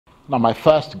Now, my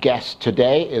first guest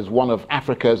today is one of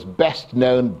Africa's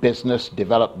best-known business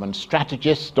development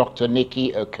strategists, Dr.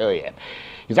 Nicky Okoye.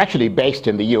 He's actually based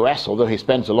in the US, although he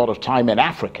spends a lot of time in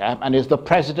Africa, and is the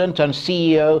president and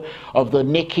CEO of the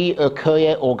Nicky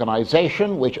Okoye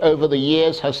organization, which over the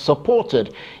years has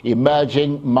supported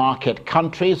emerging market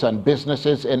countries and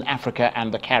businesses in Africa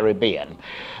and the Caribbean.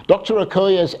 Dr.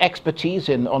 Okoye's expertise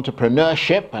in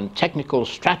entrepreneurship and technical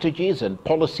strategies and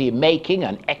policy making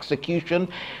and execution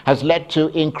has led to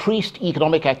increased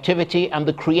economic activity and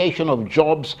the creation of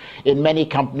jobs in many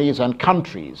companies and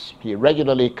countries. He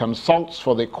regularly consults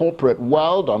for the corporate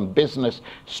world on business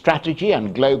strategy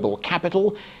and global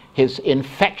capital. His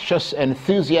infectious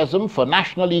enthusiasm for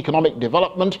national economic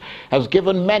development has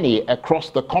given many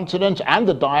across the continent and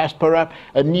the diaspora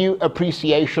a new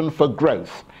appreciation for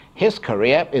growth. His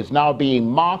career is now being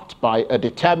marked by a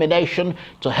determination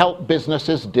to help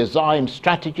businesses design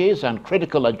strategies and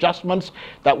critical adjustments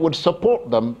that would support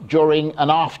them during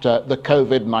and after the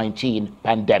COVID-19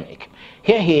 pandemic.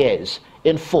 Here he is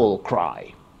in full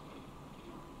cry.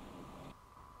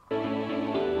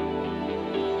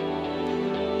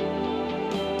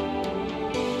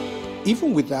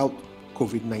 Even without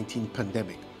COVID-19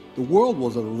 pandemic, the world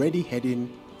was already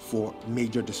heading for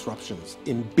major disruptions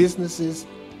in businesses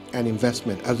and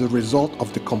investment as a result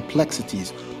of the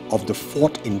complexities of the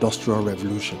fourth industrial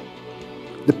revolution.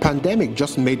 The pandemic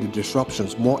just made the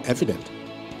disruptions more evident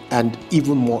and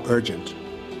even more urgent.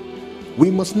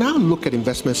 We must now look at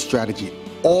investment strategy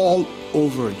all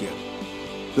over again.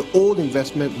 The old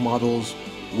investment models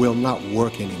will not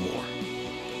work anymore.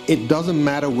 It doesn't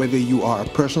matter whether you are a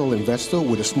personal investor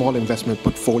with a small investment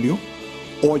portfolio,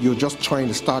 or you're just trying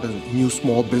to start a new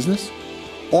small business,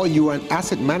 or you are an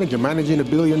asset manager managing $1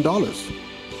 billion,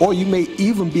 or you may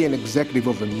even be an executive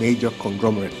of a major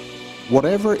conglomerate.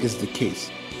 Whatever is the case,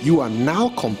 you are now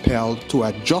compelled to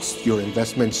adjust your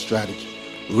investment strategy,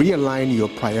 realign your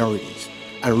priorities,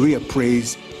 and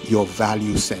reappraise your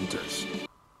value centers.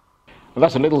 Well,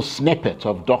 that's a little snippet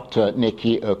of Dr.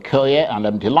 Nicky Okoye, and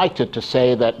I'm delighted to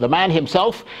say that the man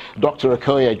himself, Dr.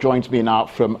 Okoye, joins me now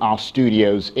from our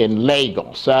studios in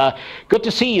Lagos. Good to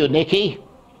see you, Nicky.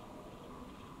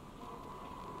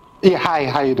 Yeah, hi,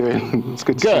 how you doing? It's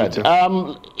good to see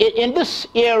you. In this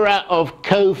era of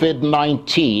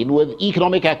COVID-19, with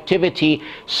economic activity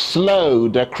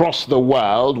slowed across the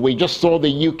world, we just saw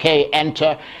the UK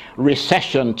enter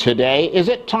recession today. Is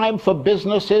it time for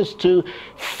businesses to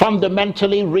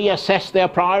fundamentally reassess their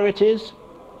priorities?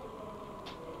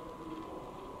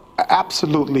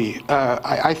 Absolutely.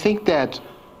 I think that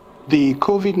the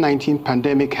COVID-19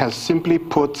 pandemic has simply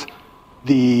put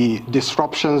the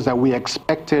disruptions that we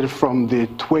expected from the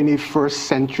 21st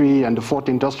century and the fourth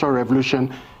industrial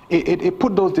revolution, it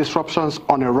put those disruptions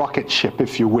on a rocket ship,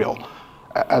 if you will.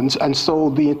 And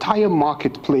so the entire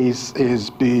marketplace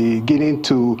is beginning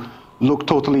to look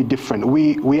totally different.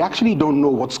 We actually don't know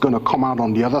what's going to come out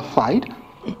on the other side,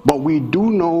 but we do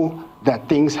know that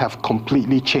things have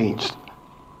completely changed.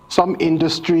 Some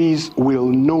industries will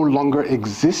no longer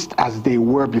exist as they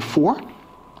were before,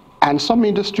 and some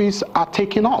industries are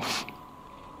taking off.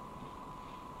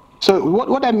 So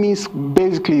what that means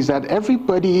basically is that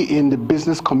everybody in the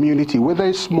business community, whether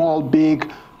it's small,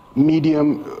 big,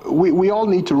 medium, we all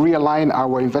need to realign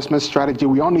our investment strategy.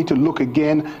 We all need to look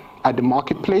again at the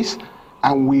marketplace,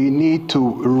 and we need to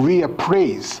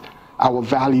reappraise our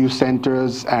value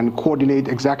centers and coordinate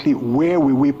exactly where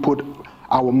we put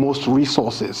our most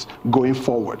resources going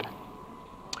forward.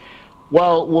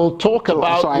 Well, we'll talk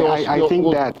about... I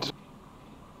think that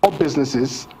all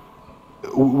businesses,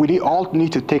 we all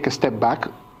need to take a step back.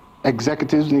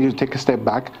 Executives need to take a step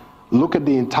back, look at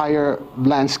the entire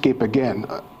landscape again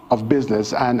of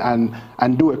business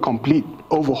and do a complete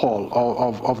overhaul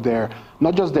of their,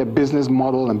 not just their business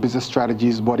model and business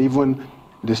strategies, but even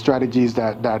the strategies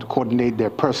that coordinate their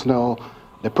personal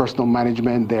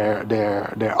management,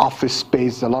 their office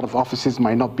space. A lot of offices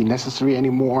might not be necessary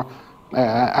anymore.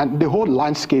 And the whole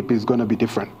landscape is going to be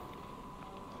different.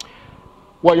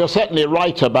 Well, you're certainly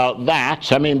right about that.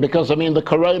 Because the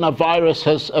coronavirus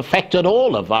has affected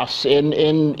all of us in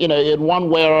one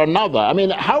way or another.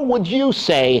 How would you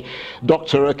say,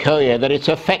 Dr. Okoye, that it's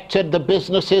affected the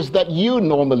businesses that you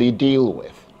normally deal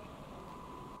with?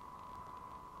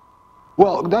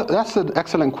 Well, that's an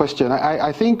excellent question.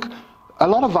 I think a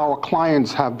lot of our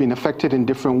clients have been affected in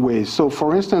different ways. So,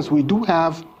 for instance, we do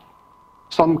have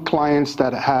some clients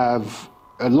that have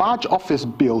large office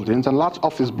buildings and large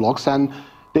office blocks, and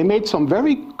they made some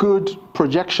very good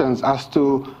projections as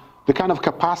to the kind of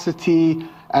capacity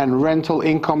and rental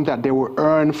income that they will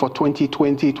earn for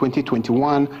 2020,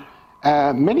 2021.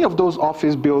 Many of those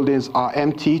office buildings are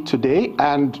empty today,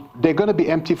 and they're going to be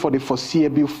empty for the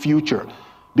foreseeable future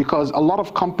because a lot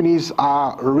of companies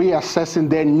are reassessing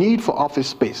their need for office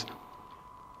space.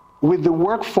 With the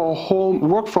work from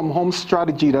home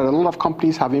strategy that a lot of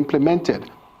companies have implemented,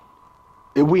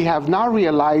 we have now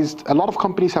realized, a lot of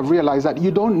companies have realized that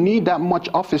you don't need that much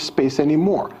office space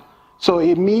anymore. So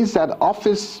it means that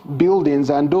office buildings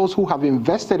and those who have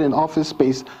invested in office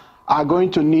space are going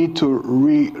to need to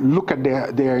look at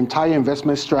their entire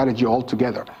investment strategy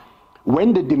altogether.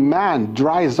 When the demand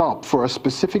dries up for a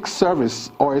specific service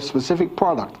or a specific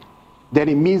product, then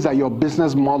it means that your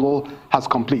business model has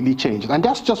completely changed. And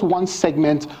that's just one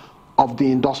segment of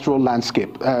the industrial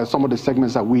landscape, some of the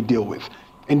segments that we deal with.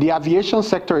 In the aviation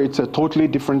sector, it's a totally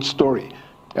different story.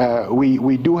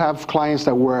 We do have clients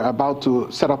that were about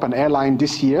to set up an airline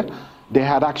this year. They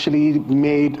had actually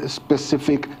made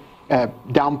specific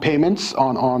down payments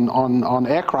on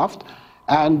aircraft.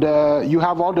 And you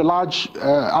have all the large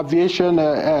aviation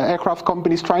aircraft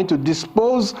companies trying to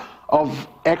dispose of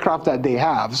aircraft that they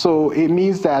have. So it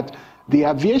means that the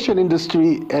aviation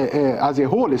industry as a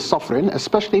whole is suffering,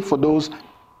 especially for those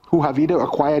who have either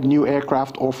acquired new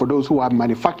aircraft or for those who are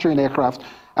manufacturing aircraft.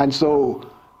 And so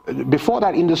before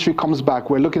that industry comes back,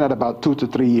 we're looking at about 2 to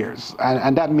 3 years.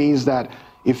 And that means that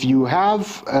if you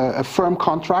have a firm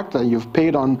contract and you've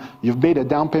made a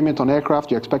down payment on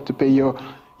aircraft, you expect to pay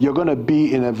you're going to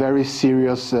be in a very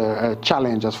serious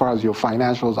challenge as far as your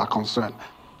financials are concerned.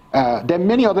 There are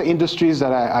many other industries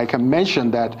that I can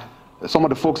mention that some of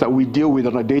the folks that we deal with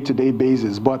on a day-to-day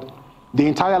basis, but the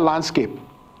entire landscape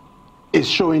is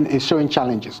showing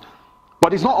challenges.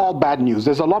 But it's not all bad news.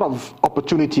 There's a lot of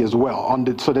opportunity as well.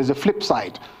 So there's a flip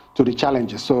side to the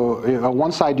challenges. So on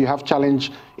one side, you have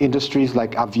challenge industries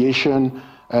like aviation,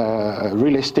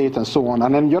 real estate, and so on.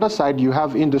 And on the other side, you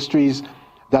have industries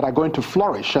that are going to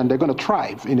flourish and they're going to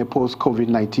thrive in a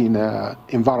post-COVID-19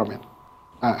 environment.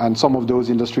 And some of those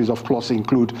industries, of course,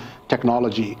 include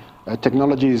technology.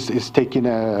 Technology is taking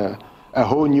a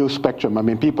whole new spectrum. I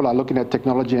mean, people are looking at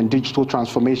technology and digital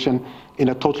transformation in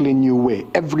a totally new way.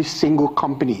 Every single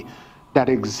company that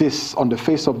exists on the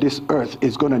face of this earth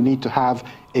is going to need to have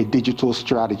a digital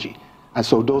strategy. And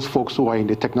so those folks who are in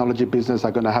the technology business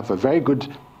are going to have a very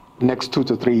good next 2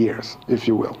 to 3 years, if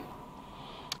you will.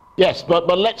 Yes, but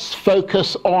let's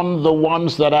focus on the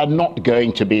ones that are not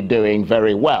going to be doing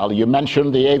very well. You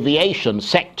mentioned the aviation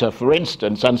sector, for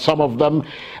instance, and some of them,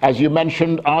 as you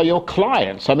mentioned, are your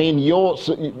clients. I mean, you're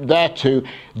there to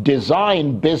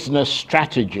design business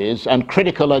strategies and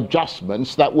critical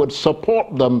adjustments that would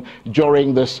support them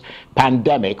during this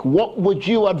pandemic. What would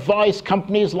you advise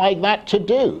companies like that to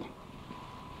do?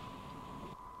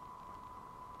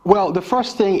 Well, the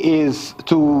first thing is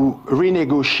to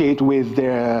renegotiate with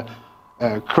their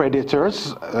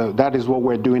creditors. That is what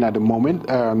we're doing at the moment.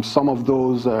 Some of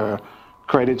those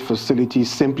credit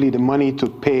facilities, simply the money to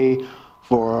pay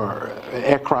for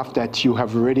aircraft that you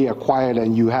have already acquired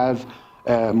and you have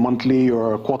monthly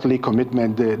or quarterly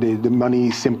commitment, the money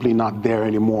is simply not there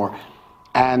anymore.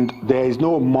 And there is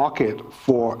no market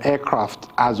for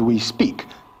aircraft as we speak.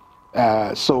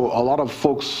 So a lot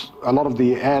of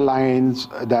the airlines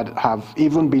that have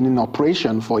even been in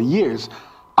operation for years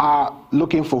are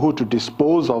looking for who to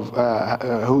dispose of,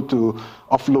 who to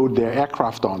offload their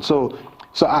aircraft on. So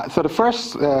the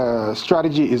first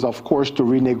strategy is, of course, to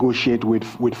renegotiate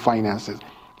with finances.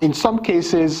 In some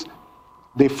cases,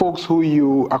 the folks who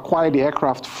you acquire the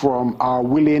aircraft from are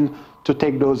willing to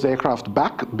take those aircraft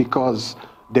back because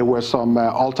there were some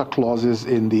alter clauses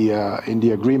in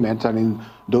the agreement, and in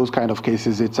those kind of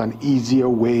cases, it's an easier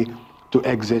way to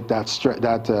exit that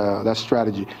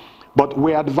strategy. But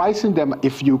we're advising them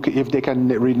if they can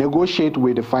renegotiate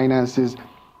with the finances,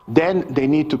 then they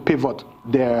need to pivot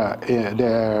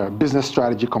their business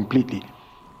strategy completely.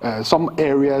 Some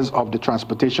areas of the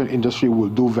transportation industry will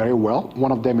do very well.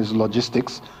 One of them is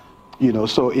logistics.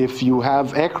 So if you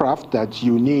have aircraft that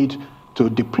you need to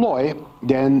deploy,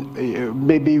 then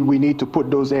maybe we need to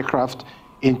put those aircraft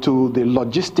into the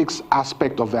logistics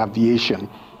aspect of aviation,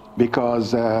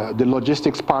 because the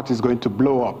logistics part is going to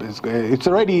blow up. It's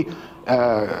already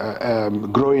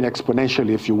growing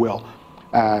exponentially, if you will.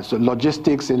 So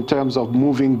logistics in terms of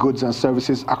moving goods and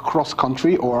services across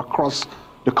country or across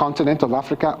the continent of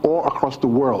Africa or across the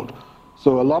world.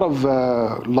 So a lot of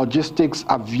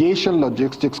aviation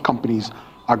logistics companies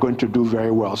are going to do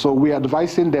very well. So we're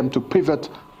advising them to pivot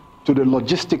to the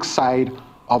logistics side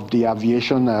of the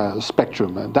aviation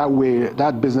spectrum. And that way,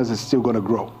 that business is still going to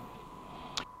grow.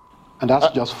 And that's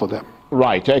just for them.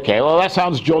 Right, okay. Well, that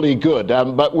sounds jolly good.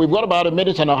 But we've got about a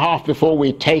minute and a half before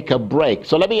we take a break.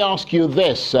 So let me ask you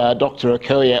this, Dr.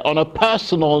 Okoye. On a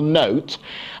personal note,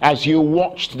 as you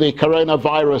watched the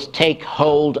coronavirus take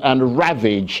hold and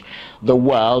ravage the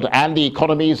world and the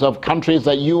economies of countries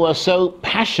that you are so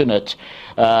passionate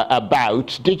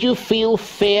about, did you feel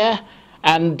fear?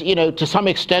 And, you know, to some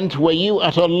extent, were you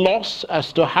at a loss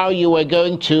as to how you were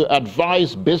going to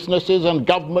advise businesses and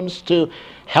governments to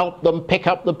help them pick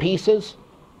up the pieces?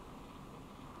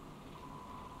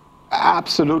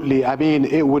 Absolutely. I mean,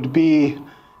 it would be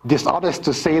dishonest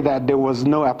to say that there was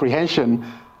no apprehension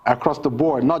across the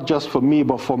board, not just for me,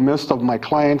 but for most of my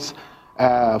clients,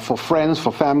 for friends,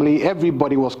 for family.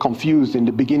 Everybody was confused in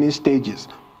the beginning stages.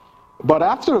 But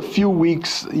after a few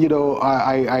weeks, you know,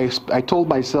 I told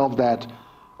myself that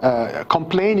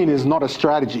complaining is not a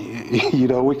strategy. You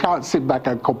know, we can't sit back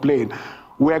and complain.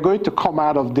 We're going to come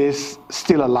out of this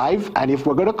still alive. And if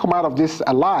we're going to come out of this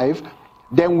alive,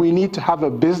 then we need to have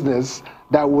a business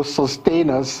that will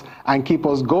sustain us and keep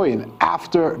us going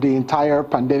after the entire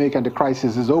pandemic and the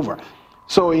crisis is over.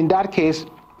 So in that case,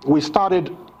 we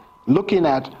started looking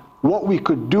at what we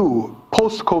could do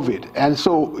post-COVID. And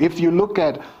so if you look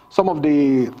at some of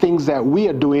the things that we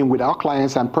are doing with our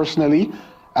clients and personally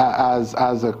as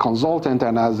a consultant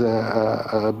and as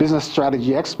a business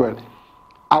strategy expert,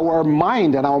 our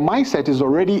mind and our mindset is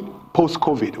already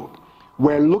post-COVID.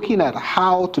 We're looking at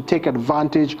how to take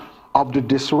advantage of the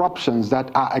disruptions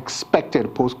that are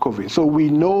expected post-COVID. So we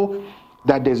know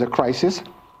that there's a crisis.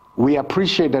 We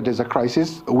appreciate that there's a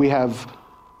crisis. We have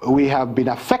been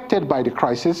affected by the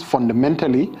crisis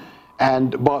fundamentally,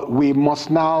 but we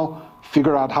must now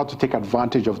figure out how to take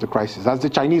advantage of the crisis. As the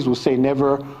Chinese will say,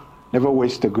 never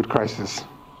waste a good crisis.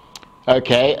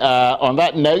 Okay, on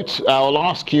that note, I'll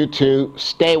ask you to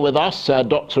stay with us,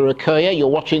 Dr. Okoye. You're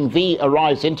watching the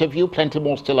Arise interview, plenty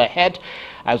more still ahead,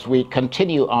 as we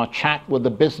continue our chat with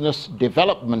the business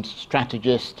development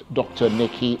strategist, Dr.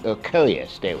 Nicky Okoye.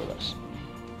 Stay with us.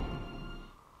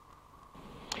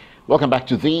 Welcome back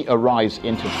to the Arise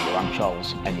interview. I'm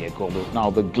Charles Enyegobu. Now,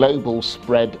 the global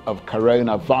spread of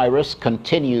coronavirus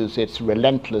continues its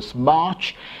relentless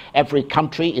march. Every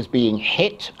country is being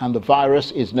hit, and the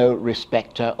virus is no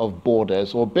respecter of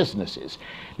borders or businesses.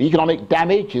 The economic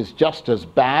damage is just as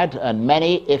bad, and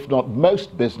many, if not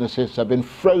most, businesses have been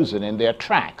frozen in their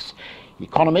tracks.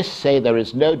 Economists say there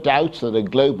is no doubt that a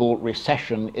global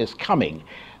recession is coming.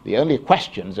 The only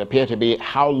questions appear to be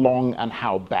how long and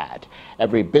how bad.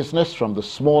 Every business, from the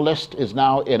smallest, is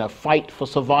now in a fight for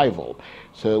survival.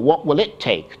 So what will it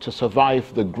take to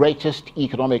survive the greatest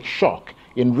economic shock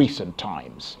in recent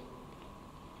times?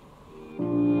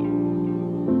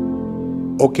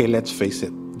 Okay, let's face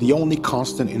it. The only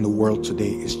constant in the world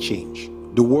today is change.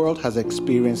 The world has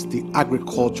experienced the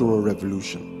agricultural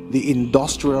revolution, the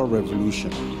industrial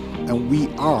revolution, and we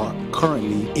are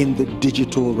currently in the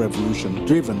digital revolution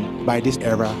driven by this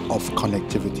era of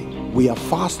connectivity. We are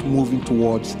fast moving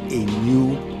towards a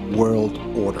new world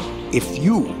order. If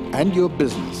you and your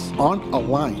business aren't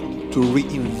aligned to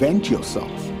reinvent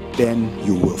yourself, then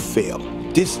you will fail.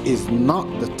 This is not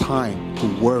the time to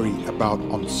worry about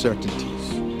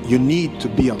uncertainties. You need to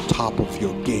be on top of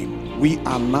your game. We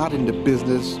are not in the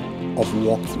business of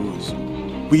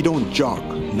walkthroughs. We don't jog,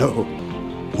 no,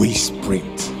 we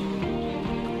sprint.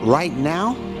 Right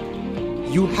now,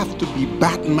 you have to be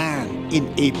Batman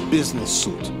in a business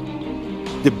suit.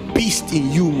 The beast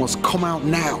in you must come out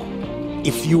now.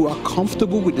 If you are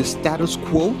comfortable with the status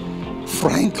quo,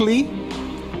 frankly,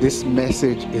 this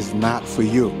message is not for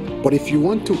you. But if you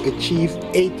want to achieve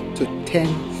 8 to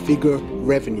 10-figure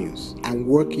revenues and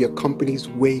work your company's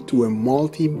way to a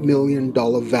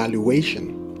multi-million-dollar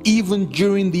valuation, even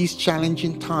during these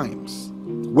challenging times,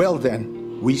 well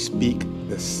then, we speak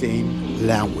the same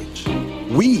language.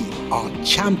 We are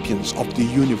champions of the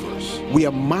universe. We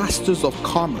are masters of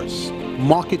commerce,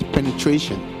 market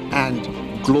penetration,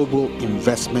 and global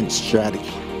investment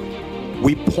strategy.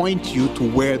 We point you to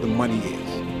where the money is,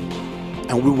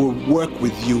 and we will work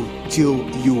with you till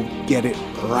you get it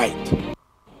right.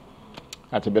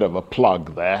 That's a bit of a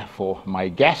plug there for my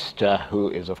guest, who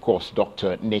is, of course,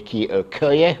 Dr. Nicky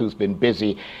Okoye, who's been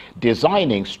busy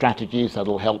designing strategies that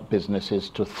will help businesses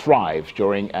to thrive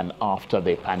during and after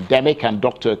the pandemic. And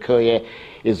Dr. Okoye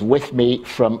is with me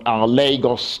from our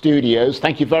Lagos studios.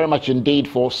 Thank you very much indeed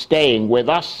for staying with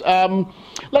us.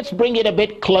 Let's bring it a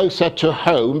bit closer to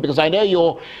home, because I know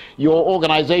your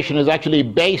organization is actually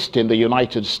based in the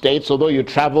United States, although you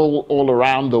travel all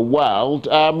around the world.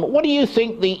 What do you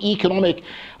think the economic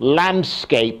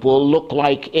landscape will look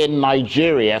like in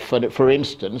Nigeria, for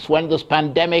instance, when this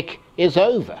pandemic is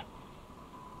over?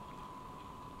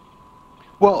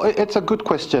 Well, it's a good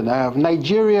question.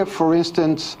 Nigeria, for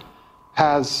instance,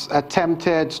 has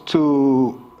attempted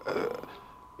to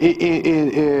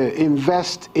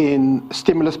invest in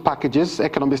stimulus packages,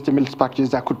 economic stimulus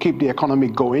packages that could keep the economy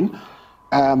going.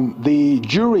 The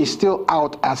jury is still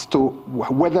out as to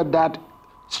whether that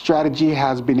strategy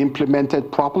has been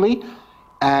implemented properly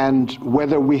and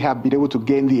whether we have been able to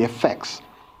gain the effects.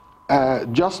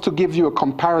 Just to give you a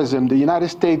comparison, the United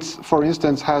States, for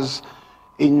instance, has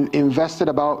invested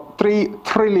about $3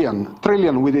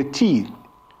 trillion with a T,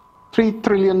 $3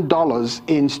 trillion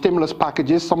in stimulus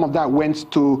packages. Some of that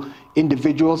went to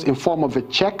individuals in form of a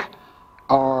check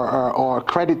or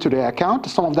credit to their account.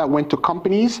 Some of that went to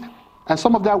companies, and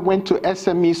some of that went to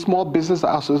SME, small business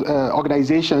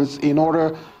organizations, in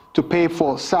order to pay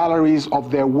for salaries of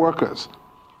their workers.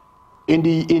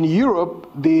 In Europe,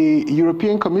 the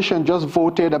European Commission just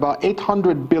voted about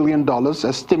 $800 billion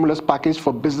as stimulus package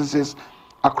for businesses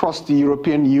across the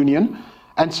European Union.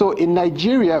 And so in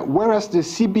Nigeria, whereas the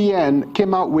CBN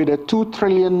came out with a 2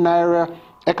 trillion naira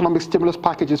economic stimulus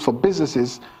packages for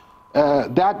businesses,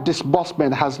 that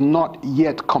disbursement has not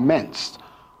yet commenced.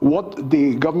 What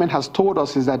the government has told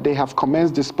us is that they have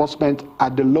commenced disbursement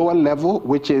at the lower level,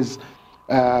 which is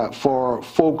for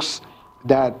folks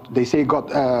that they say got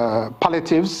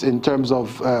palliatives in terms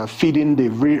of feeding the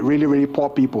really, really poor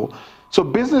people. So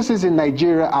businesses in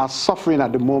Nigeria are suffering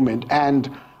at the moment,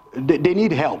 and they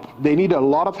need help. They need a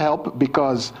lot of help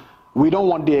because we don't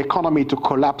want the economy to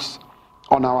collapse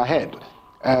on our head.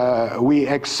 We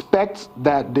expect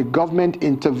that the government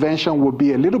intervention will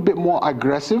be a little bit more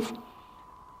aggressive,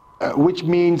 which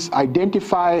means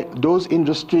identify those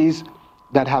industries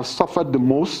that have suffered the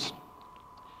most,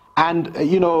 and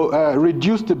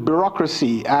reduce the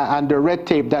bureaucracy and the red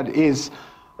tape that is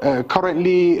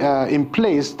currently in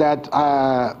place, that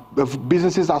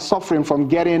businesses are suffering from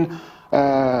getting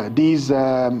these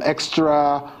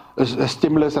extra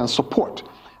stimulus and support.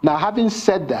 Now, having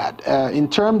said that, in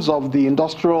terms of the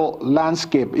industrial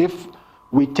landscape, if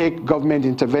we take government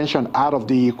intervention out of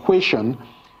the equation,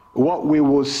 what we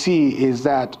will see is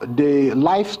that the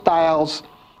lifestyles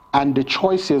and the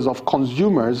choices of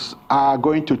consumers are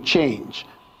going to change.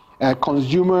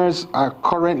 Consumers are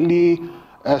currently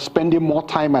spending more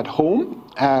time at home,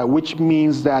 which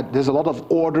means that there's a lot of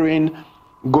ordering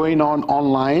going on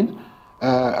online.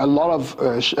 A lot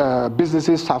of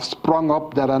businesses have sprung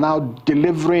up that are now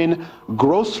delivering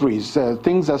groceries,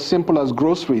 things as simple as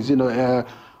groceries,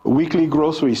 weekly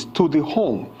groceries to the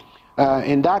home.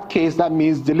 In that case, that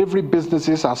means delivery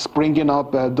businesses are springing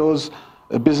up. Those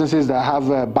businesses that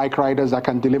have bike riders that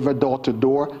can deliver door to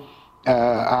door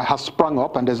have sprung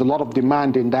up, and there's a lot of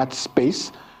demand in that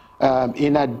space.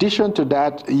 In addition to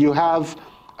that, you have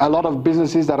a lot of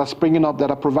businesses that are springing up that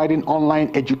are providing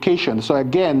online education. So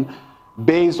again,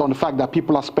 based on the fact that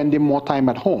people are spending more time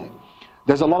at home.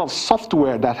 There's a lot of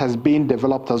software that has been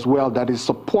developed as well that is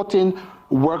supporting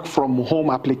work from home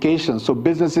applications. So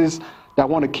businesses that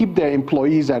want to keep their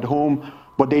employees at home,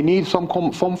 but they need some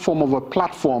form of a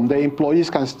platform. Their employees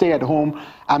can stay at home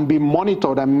and be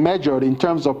monitored and measured in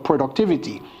terms of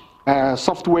productivity.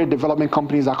 Software development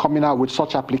companies are coming out with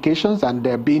such applications, and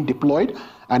they're being deployed,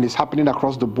 and it's happening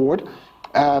across the board.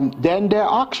 Then there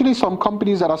are actually some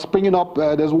companies that are springing up.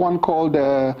 There's one called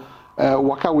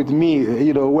Waka With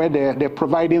Me, where they're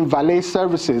providing valet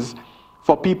services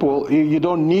for people. You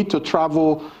don't need to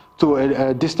travel to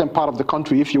a distant part of the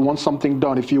country if you want something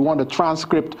done. If you want a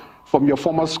transcript from your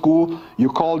former school, you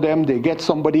call them, they get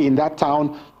somebody in that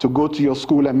town to go to your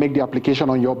school and make the application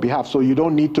on your behalf. So you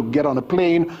don't need to get on a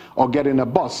plane or get in a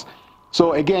bus.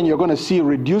 So again, you're going to see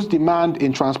reduced demand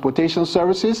in transportation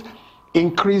services,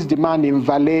 increased demand in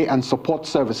valet and support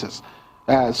services.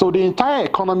 So the entire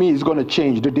economy is going to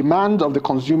change. The demand of the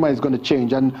consumer is going to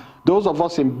change. And those of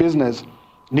us in business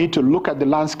need to look at the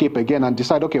landscape again and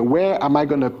decide, okay, where am I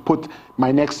going to put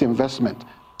my next investment?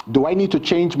 Do I need to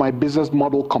change my business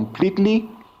model completely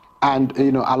and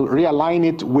I'll realign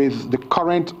it with the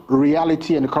current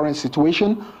reality and the current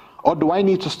situation? Or do I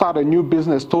need to start a new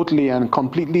business totally and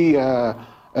completely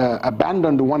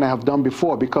abandon the one I have done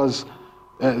before? Because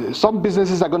some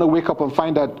businesses are going to wake up and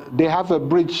find that they have a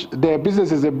bridge, their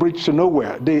business is a bridge to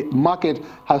nowhere. The market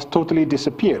has totally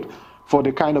disappeared for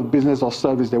the kind of business or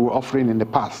service they were offering in the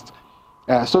past.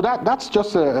 So that's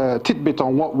just a tidbit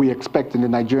on what we expect in the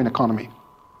Nigerian economy,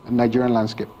 the Nigerian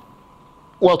landscape.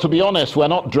 Well, to be honest, we're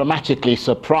not dramatically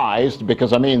surprised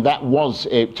because, I mean, that was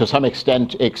to some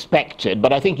extent expected.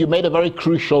 But I think you made a very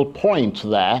crucial point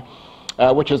there,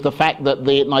 which is the fact that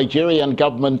the Nigerian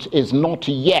government is not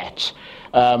yet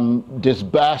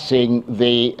disbursing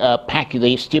the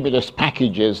stimulus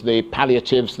packages, the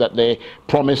palliatives that they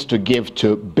promised to give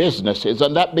to businesses.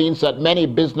 And that means that many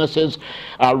businesses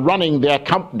are running their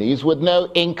companies with no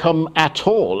income at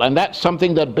all. And that's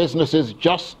something that businesses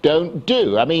just don't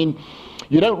do. I mean,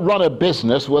 you don't run a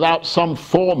business without some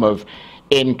form of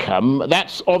income.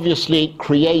 That's obviously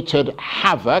created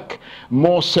havoc,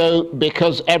 more so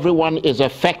because everyone is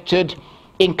affected,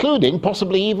 including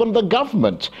possibly even the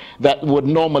government that would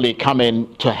normally come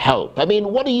in to help. I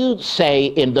mean, what do you say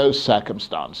in those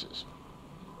circumstances?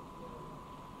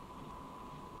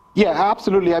 Yeah,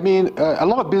 absolutely. I mean, a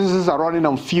lot of businesses are running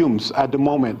on fumes at the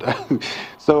moment.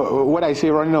 So when I say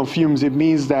running on fumes, it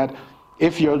means that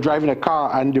if you're driving a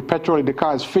car and the petrol in the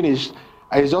car is finished,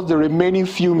 it's just the remaining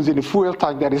fumes in the fuel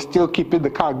tank that is still keeping the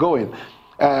car going.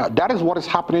 That is what is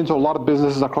happening to a lot of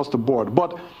businesses across the board.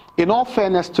 But in all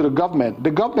fairness to the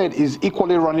government is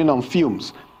equally running on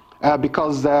fumes.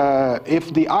 Because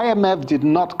if the IMF did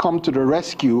not come to the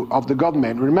rescue of the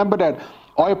government, remember that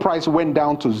oil price went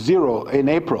down to zero in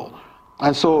April.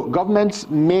 And so government's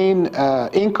main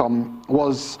income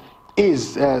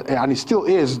is and it still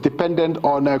is dependent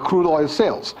on crude oil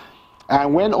sales.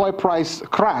 And when oil price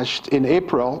crashed in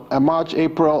April, March,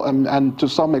 April, and to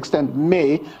some extent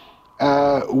May,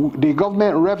 the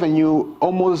government revenue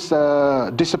almost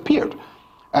disappeared.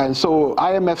 And so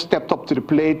IMF stepped up to the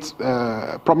plate,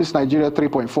 promised Nigeria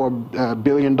 $3.4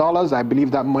 billion. I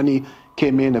believe that money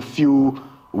came in a few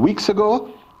weeks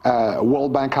ago.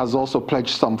 World Bank has also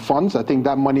pledged some funds. I think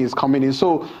that money is coming in.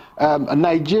 So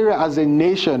Nigeria as a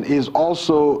nation is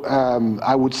also,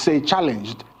 I would say,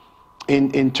 challenged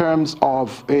in terms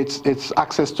of its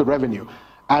access to revenue.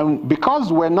 And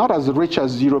because we're not as rich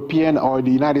as European or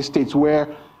the United States,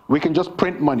 where we can just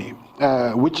print money,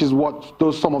 which is what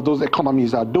some of those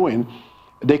economies are doing,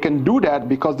 they can do that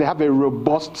because they have a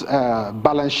robust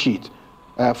balance sheet.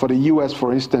 For the U.S.,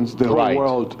 for instance, the whole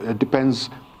world depends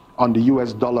on the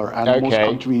U.S. dollar, and most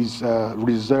countries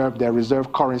their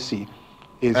reserve currency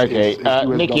is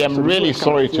Nicky, I'm really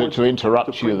sorry to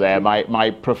interrupt you there.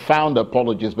 My profound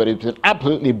apologies, but it's been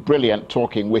absolutely brilliant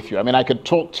talking with you. I mean, I could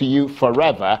talk to you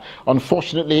forever.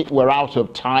 Unfortunately, we're out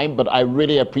of time, but I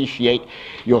really appreciate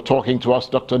your talking to us.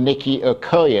 Dr. Nicky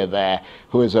Okoye there,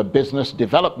 who is a business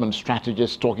development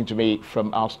strategist, talking to me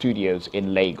from our studios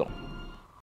in Lagos.